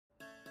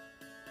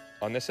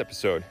On this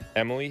episode,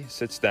 Emily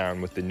sits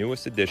down with the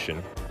newest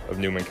edition of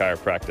Newman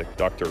Chiropractic,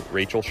 Dr.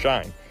 Rachel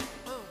Schein.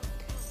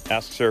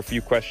 Asks her a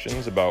few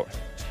questions about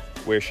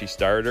where she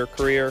started her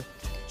career,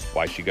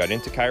 why she got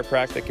into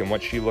chiropractic, and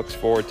what she looks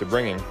forward to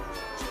bringing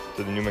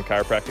to the Newman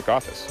Chiropractic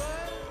office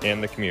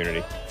and the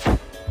community.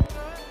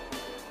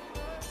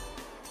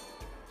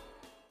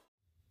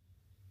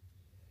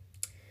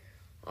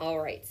 All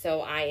right,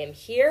 so I am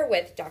here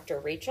with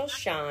Dr. Rachel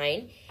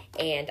Schein,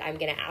 and I'm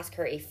going to ask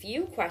her a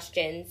few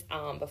questions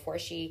before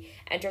she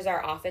enters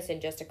our office in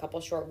just a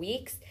couple short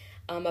weeks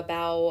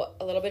about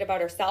a little bit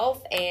about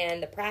herself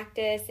and the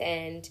practice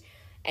and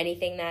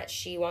anything that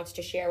she wants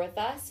to share with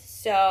us.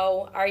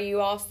 So are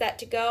you all set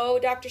to go,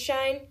 Dr.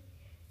 Schein?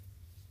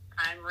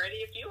 I'm ready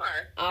if you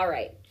are. All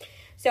right.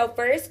 So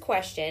first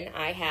question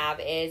I have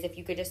is if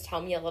you could just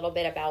tell me a little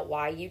bit about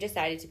why you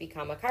decided to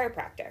become a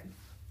chiropractor.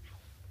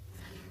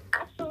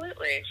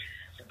 Absolutely.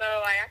 So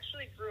I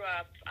actually grew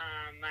up,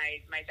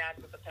 my dad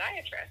was a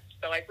podiatrist,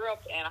 so I grew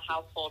up in a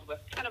household with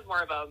kind of more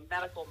of a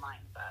medical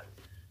mindset.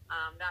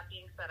 That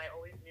being said, I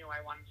always knew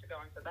I wanted to go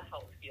into the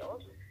health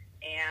field,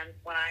 and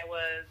when I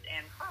was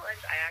in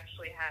college, I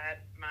actually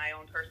had my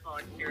own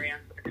personal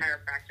experience with a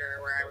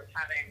chiropractor where I was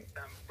having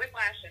some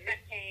whiplash and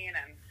neck pain,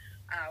 and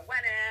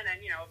went in, and,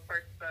 of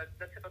course,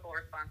 the typical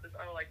response is,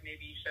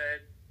 maybe you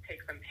should take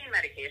some pain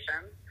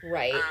medications.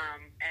 Right.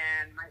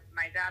 And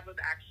my dad was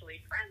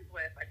actually friends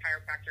with a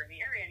chiropractor in the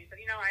area, and he said,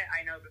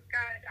 I know this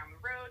guy down the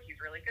road. He's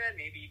really good.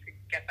 Maybe you could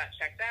get that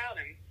checked out.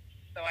 And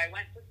so I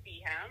went to see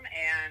him,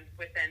 and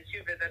within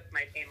 2 visits,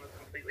 my pain was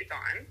completely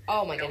gone.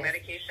 Oh, my goodness. No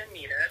medication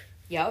needed.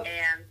 Yep.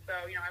 And so,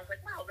 I was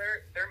like, wow,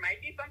 there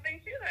might be something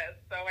to this.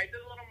 So I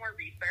did a little more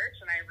research,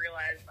 and I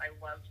realized I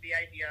loved the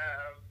idea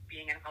of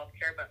being in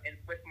healthcare, but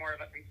with more of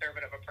a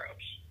conservative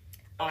approach.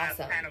 So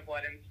awesome. That's kind of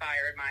what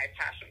inspired my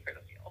passion for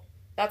the field.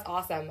 That's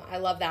awesome. I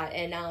love that.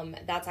 And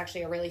that's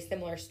actually a really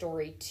similar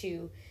story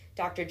to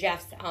Dr.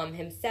 Jeff's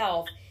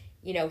himself.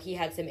 He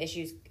had some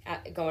issues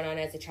going on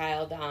as a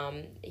child.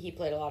 He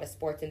played a lot of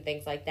sports and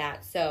things like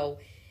that. So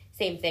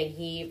same thing.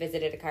 He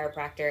visited a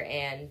chiropractor,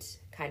 and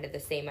kind of the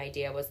same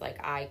idea was like,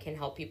 I can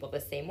help people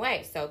the same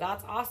way. So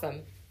that's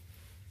awesome.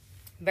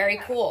 Very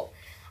cool.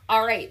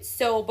 All right.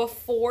 So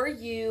before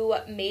you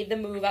made the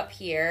move up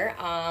here,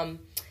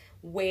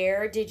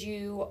 where did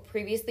you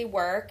previously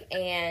work?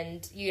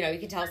 And, you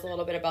can tell us a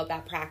little bit about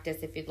that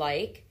practice if you'd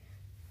like.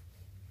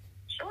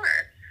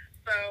 Sure.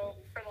 So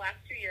for the last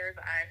 2 years,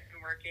 I've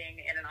been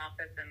working in an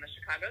office in the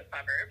Chicago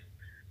suburbs.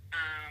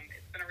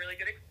 It's been a really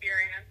good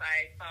experience.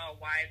 I saw a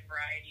wide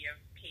variety of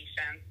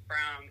patients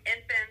from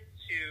infants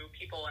to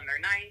people in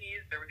their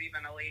 90s. There was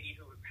even a lady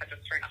who had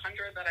just turned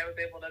 100 that I was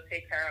able to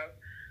take care of.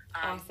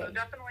 Awesome. So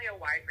definitely a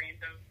wide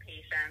range of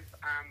patients.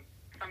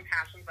 Some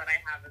passions that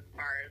I have as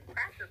far as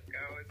practice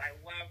goes, I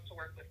love to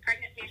work with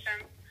pregnant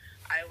patients.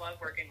 I love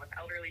working with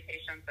elderly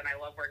patients, and I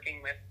love working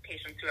with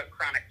patients who have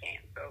chronic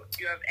pain. So if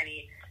you have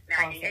any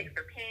nagging aches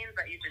or pains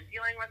that you've been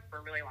dealing with for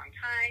a really long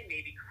time,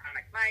 maybe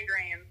chronic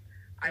migraines,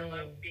 I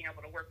love being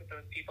able to work with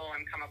those people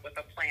and come up with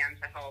a plan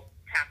to help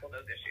tackle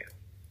those issues.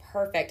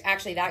 Perfect.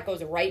 Actually, that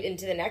goes right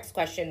into the next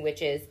question,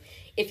 which is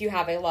if you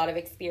have a lot of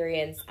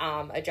experience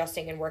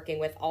adjusting and working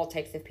with all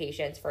types of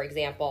patients, for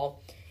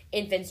example,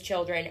 infants,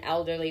 children,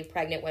 elderly,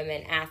 pregnant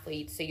women,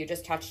 athletes. So you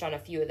just touched on a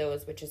few of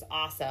those, which is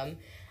awesome.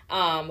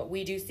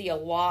 We do see a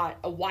wide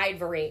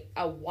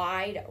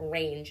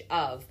range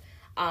of,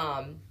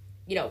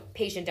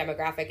 patient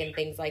demographic and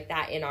things like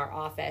that in our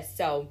office.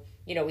 So,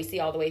 we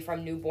see all the way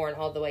from newborn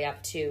all the way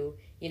up to,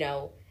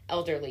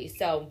 elderly.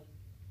 So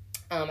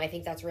I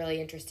think that's really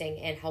interesting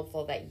and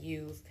helpful that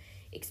you've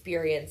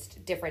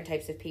experienced different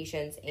types of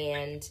patients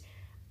and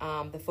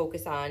the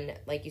focus on,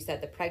 like you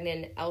said, the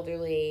pregnant,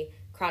 elderly,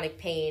 chronic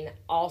pain,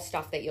 all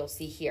stuff that you'll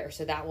see here.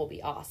 So that will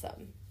be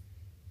awesome.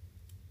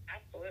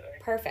 Absolutely.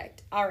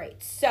 Perfect. All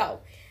right.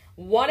 So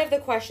one of the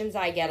questions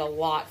I get a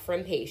lot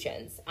from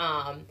patients,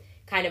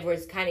 kind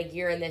of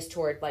gearing this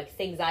toward like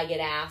things I get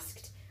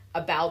asked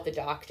about the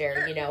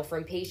doctor,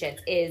 from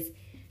patients is,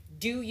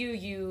 do you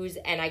use,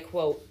 and I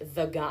quote,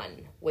 the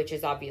gun, which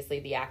is obviously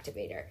the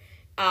activator.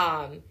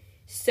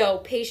 So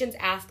patients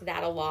ask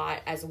that a lot,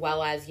 as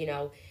well as,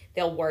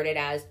 they'll word it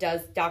as,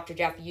 does Dr.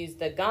 Jeff use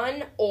the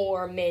gun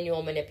or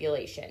manual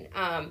manipulation?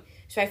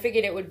 So I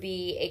figured it would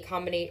be a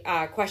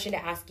question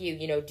to ask you,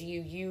 do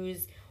you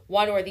use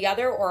one or the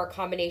other or a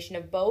combination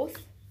of both?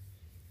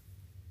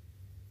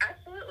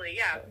 Absolutely,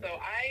 yeah. So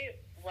I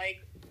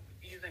like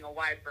using a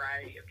wide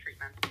variety of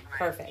treatments when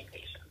I see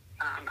patients.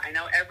 I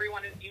know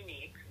everyone is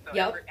unique, so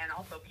and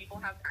also people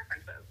have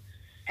preferences.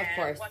 Of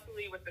course.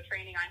 Luckily, with the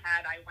training I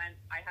had, I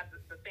had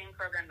the same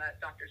program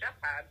that Dr. Jeff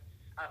had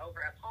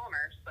over at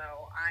Palmer,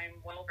 so I'm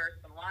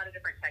well-versed in a lot of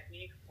different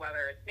techniques,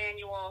 whether it's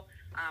manual.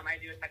 I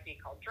do a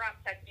technique called drop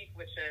technique,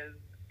 which is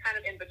kind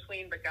of in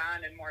between the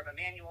gun and more of a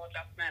manual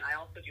adjustment. I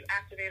also do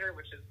activator,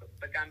 which is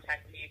the gun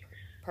technique.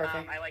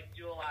 Perfect. I like to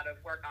do a lot of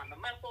work on the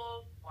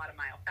muscles, a lot of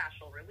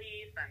myofascial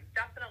release, and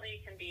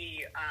definitely can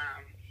be,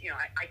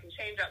 I can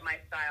change up my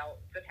style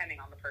depending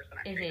on the person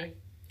I'm treating.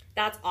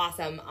 That's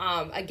awesome.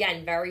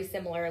 Again, very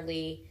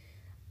similarly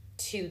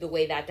to the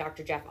way that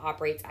Dr. Jeff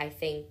operates, I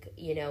think,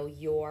 you know,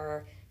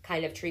 your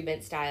kind of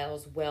treatment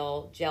styles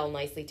will gel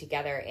nicely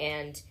together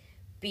and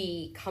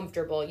be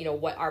comfortable, you know,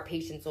 what our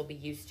patients will be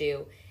used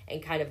to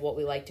and kind of what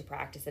we like to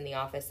practice in the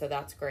office. So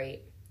that's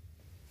great.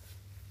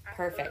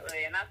 Perfect.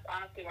 Absolutely, and that's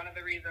honestly one of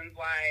the reasons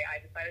why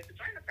I decided to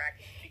join the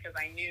practice, because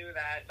I knew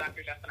that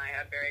Dr. Jeff and I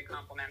had very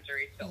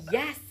complementary skill sets.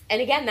 Yes,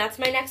 and again, that's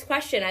my next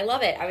question. I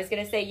love it. I was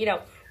going to say, you know,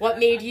 what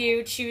made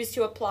you choose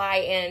to apply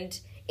and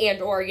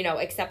or, you know,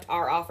 accept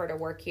our offer to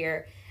work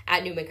here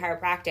at Newman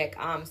Chiropractic?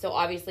 So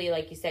obviously,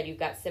 like you said, you've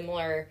got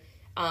similar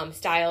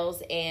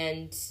styles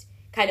and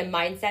kind of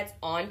mindsets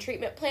on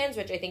treatment plans,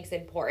 which I think is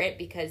important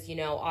because, you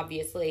know,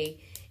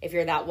 obviously if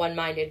you're that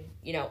one-minded,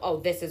 you know, oh,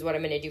 this is what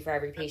I'm going to do for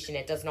every patient,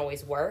 it doesn't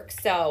always work.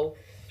 So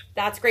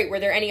that's great. Were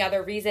there any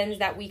other reasons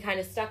that we kind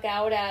of stuck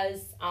out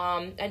as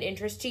an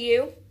interest to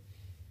you?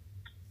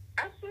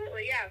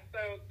 Absolutely, yeah.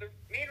 So the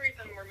main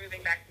reason we're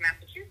moving back to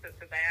Massachusetts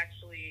is I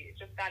actually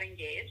just got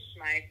engaged.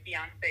 My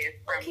fiance is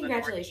from the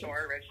North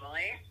Shore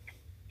originally.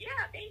 Yeah,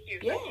 thank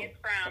you. So he's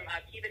from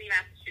Peabody,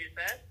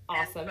 Massachusetts.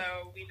 Awesome. And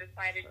so we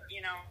decided,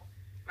 you know,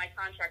 my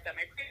contract at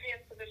my previous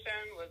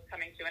position was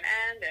coming to an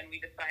end, and we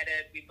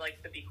decided we'd like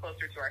to be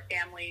closer to our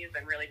families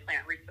and really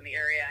plant roots in the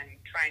area and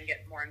try and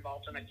get more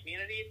involved in the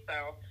community.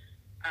 So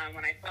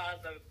when I saw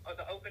the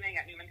opening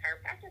at Newman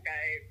Chiropractic,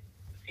 it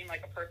seemed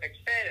like a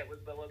perfect fit. It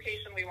was the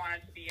location we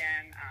wanted to be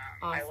in.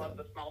 Awesome. I love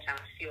the small town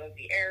feel of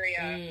the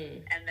area.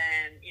 And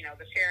then, you know,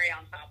 the cherry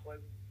on top was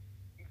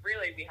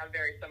really we have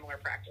very similar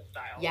practice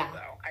styles. Yeah.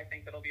 So I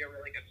think it'll be a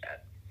really good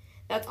fit.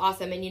 That's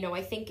awesome. And, you know,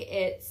 I think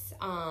it's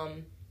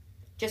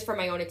just from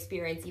my own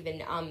experience,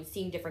 even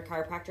seeing different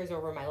chiropractors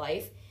over my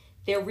life,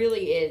 there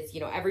really is, you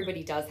know,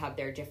 everybody does have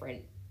their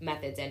different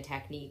methods and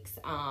techniques.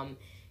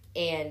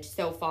 And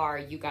so far,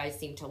 you guys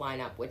seem to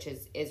line up, which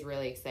is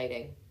really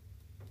exciting.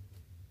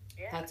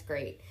 Yeah. That's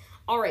great.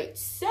 All right.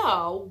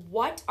 So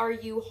what are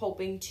you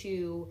hoping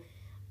to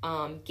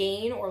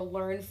gain or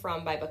learn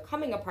from by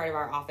becoming a part of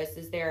our office?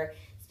 Is there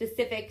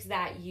specifics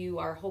that you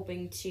are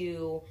hoping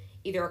to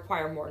either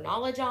acquire more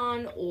knowledge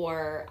on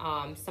or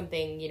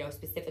something, you know,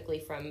 specifically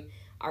from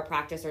our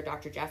practice or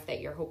Dr. Jeff that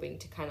you're hoping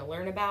to kind of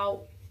learn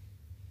about?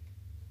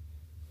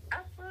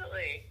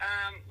 Absolutely.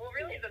 Well,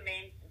 really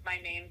my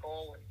main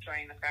goal with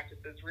joining the practice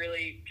is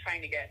really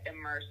trying to get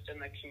immersed in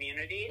the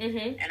community.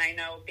 And I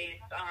know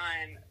based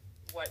on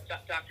what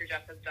Dr.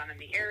 Jeff has done in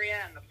the area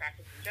and the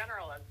practice in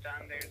general has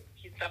done,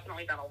 he's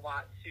definitely done a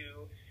lot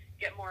to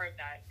get more of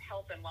that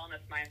health and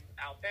wellness mindset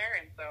out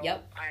there. And so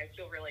I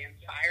feel really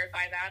inspired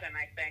by that. And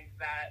I think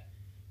that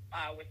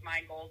with my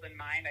goals in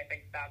mind, I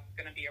think that's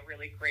going to be a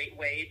really great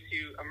way to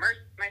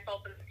immerse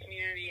myself in the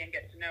community and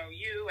get to know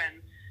you and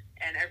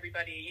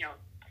everybody, you know,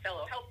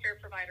 fellow healthcare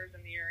providers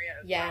in the area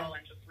as well,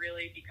 and just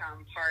really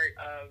become part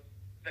of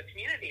the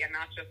community and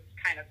not just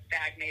kind of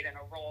stagnate in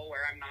a role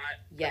where I'm not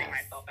putting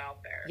myself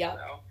out there.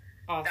 So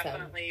awesome.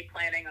 Definitely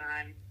planning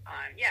on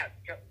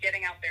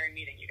getting out there and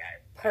meeting you guys.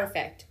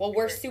 Perfect. Well,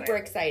 we're super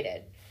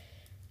excited.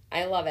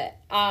 I love it.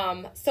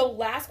 So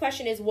last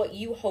question is what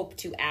you hope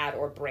to add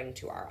or bring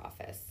to our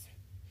office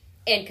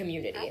and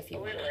community, if you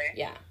want.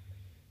 Yeah.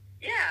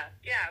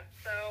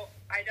 So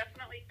I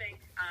definitely think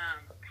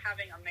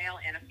having a male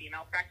and a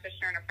female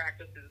practitioner in a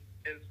practice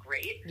is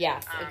great.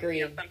 Yes,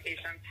 agreed. You know, some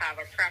patients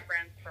have a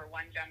preference for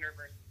one gender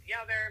versus the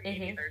other.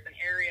 Maybe there's an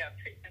area of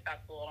treatment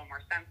that's a little more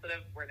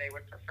sensitive where they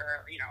would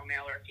prefer, you know, a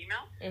male or a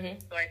female.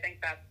 So I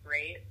think that's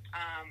great.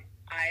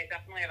 I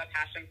definitely have a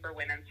passion for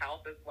women's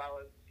health as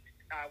well as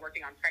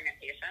working on pregnant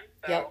patients.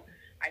 So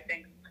I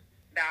think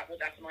that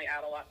will definitely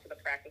add a lot to the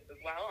practice as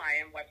well.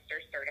 I am Webster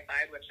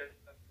certified, which is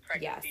a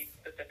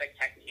pregnancy-specific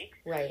technique.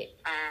 Right.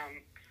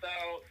 So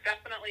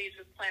definitely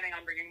just planning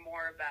on bringing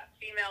more of that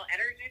female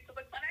energy to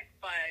the clinic,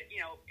 but,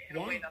 you know, in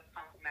a way that's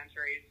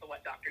complementary to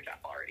what Dr. Jeff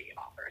already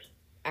offers.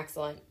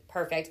 Excellent.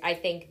 Perfect. I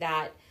think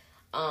that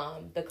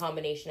the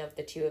combination of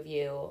the two of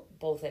you,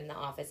 both in the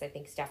office, I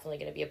think is definitely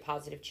going to be a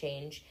positive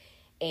change.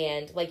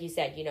 And like you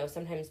said, you know,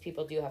 sometimes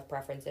people do have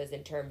preferences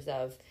in terms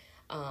of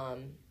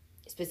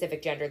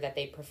specific gender that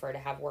they prefer to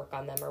have work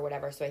on them or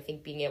whatever. So I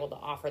think being able to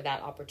offer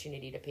that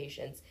opportunity to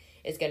patients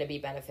is going to be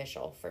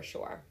beneficial for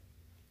sure.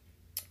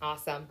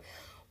 Awesome.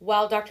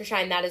 Well, Dr.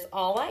 Schein, that is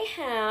all I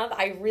have.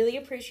 I really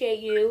appreciate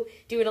you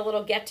doing a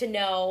little get to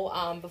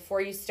know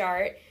before you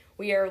start.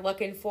 We are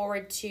looking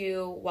forward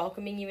to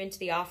welcoming you into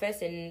the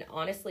office, and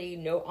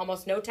honestly,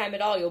 almost no time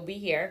at all you'll be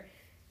here.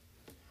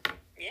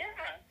 Yeah.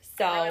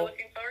 So I'm really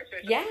looking forward to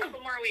it. Just a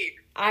couple more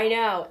weeks. I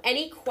know.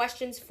 Any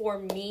questions for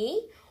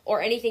me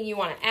or anything you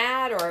want to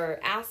add or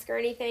ask or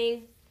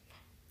anything?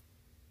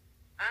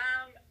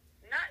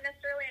 Not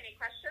necessarily any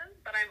questions,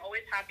 but I'm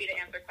always happy to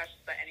answer questions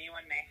that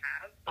anyone may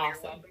have. So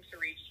awesome. You're welcome to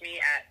reach me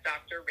at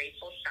Dr.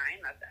 Rachel Schein,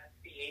 that's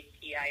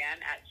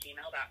SCHEIN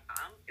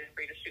 @gmail.com. Feel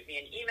free to shoot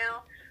me an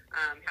email.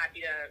 I'm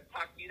happy to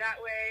talk to you that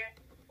way.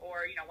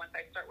 Or, you know, once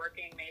I start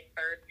working, May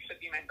 3rd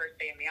should be my first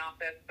day in the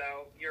office.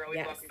 So you're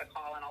always welcome to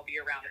call, and I'll be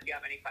around if you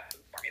have any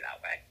questions for me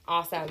that way.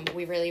 Awesome.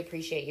 We really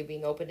appreciate you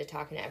being open to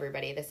talking to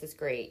everybody. This is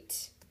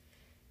great.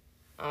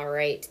 All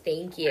right.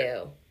 Thank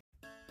you.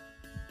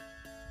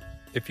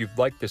 If you've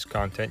liked this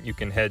content, you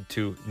can head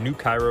to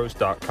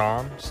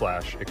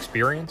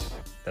newchiros.com/experience.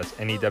 That's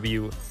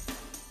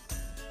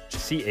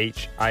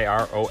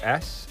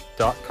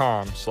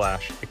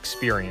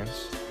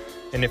NEWCHIROS.com/experience.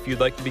 And if you'd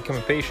like to become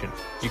a patient,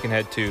 you can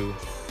head to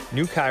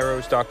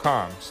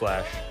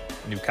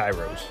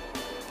newchiros.com/newchiros.